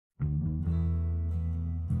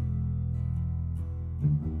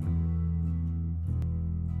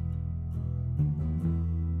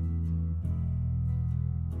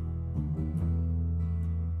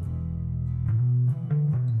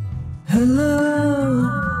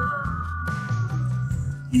Hello,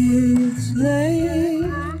 it's late.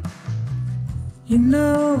 You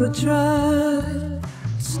know I tried to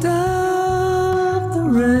stop the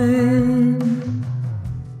rain.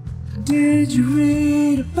 Did you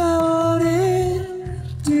read about it?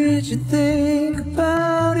 Did you think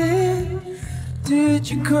about it?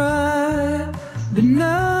 Did you cry? But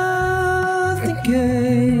nothing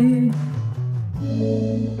came.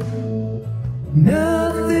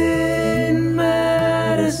 Nothing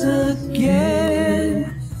matters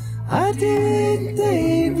again. I didn't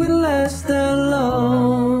think we'd last that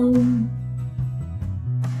long,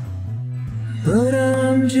 but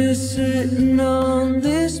I'm just sitting on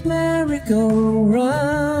this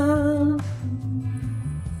merry-go-round,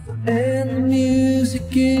 and the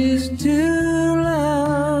music is too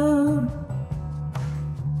loud.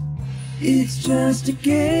 It's just a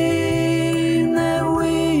game that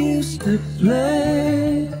we used to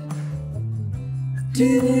play. I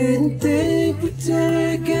didn't think we'd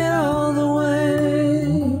take it all the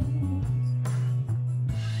way.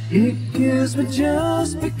 It kills me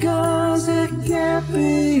just because it can't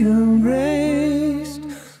be erased.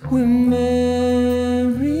 We're married.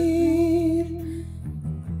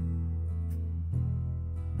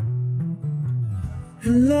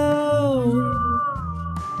 Hello,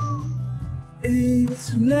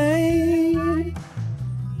 it's late.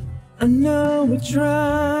 I know we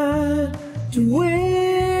tried to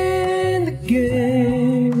win the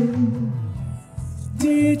game.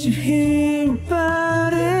 Did you hear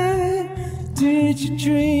about it? Did you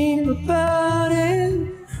dream about it?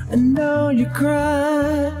 I know you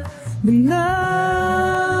cried, but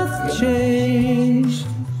nothing changed.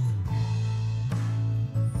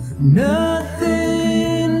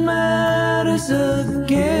 Nothing matters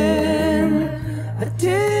again. I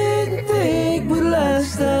didn't think we'd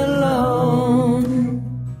last that long,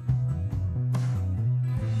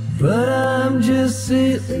 but I'm just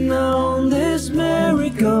sitting on this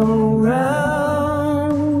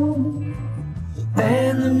merry-go-round,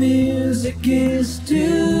 and the music is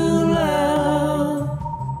too loud.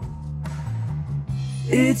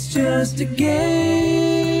 It's just a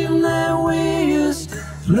game that we used to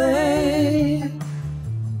play.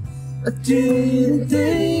 I didn't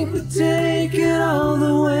think we'd take it all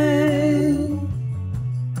the way.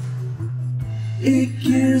 It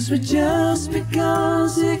kills me just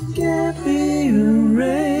because it can't be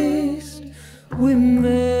erased. We're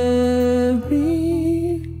married,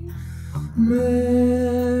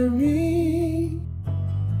 married.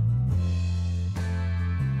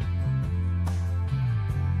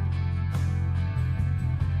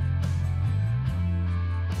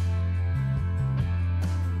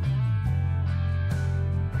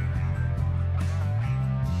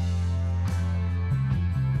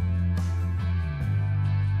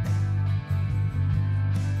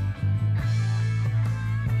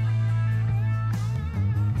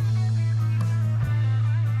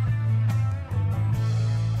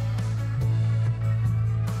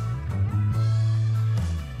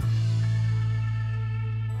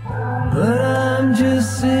 But I'm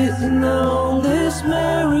just sitting on this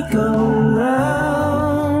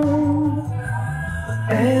merry-go-round,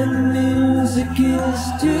 and the music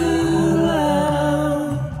is too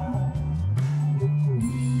loud.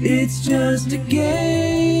 It's just a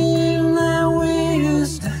game that we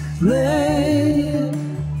used to play.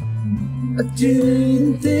 I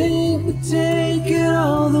didn't think we'd take it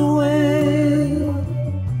all the way.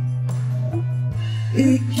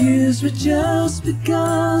 It kills me just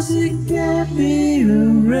because it can't be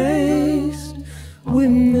erased. We're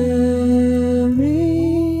married,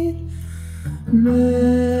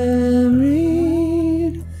 married,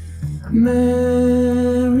 married.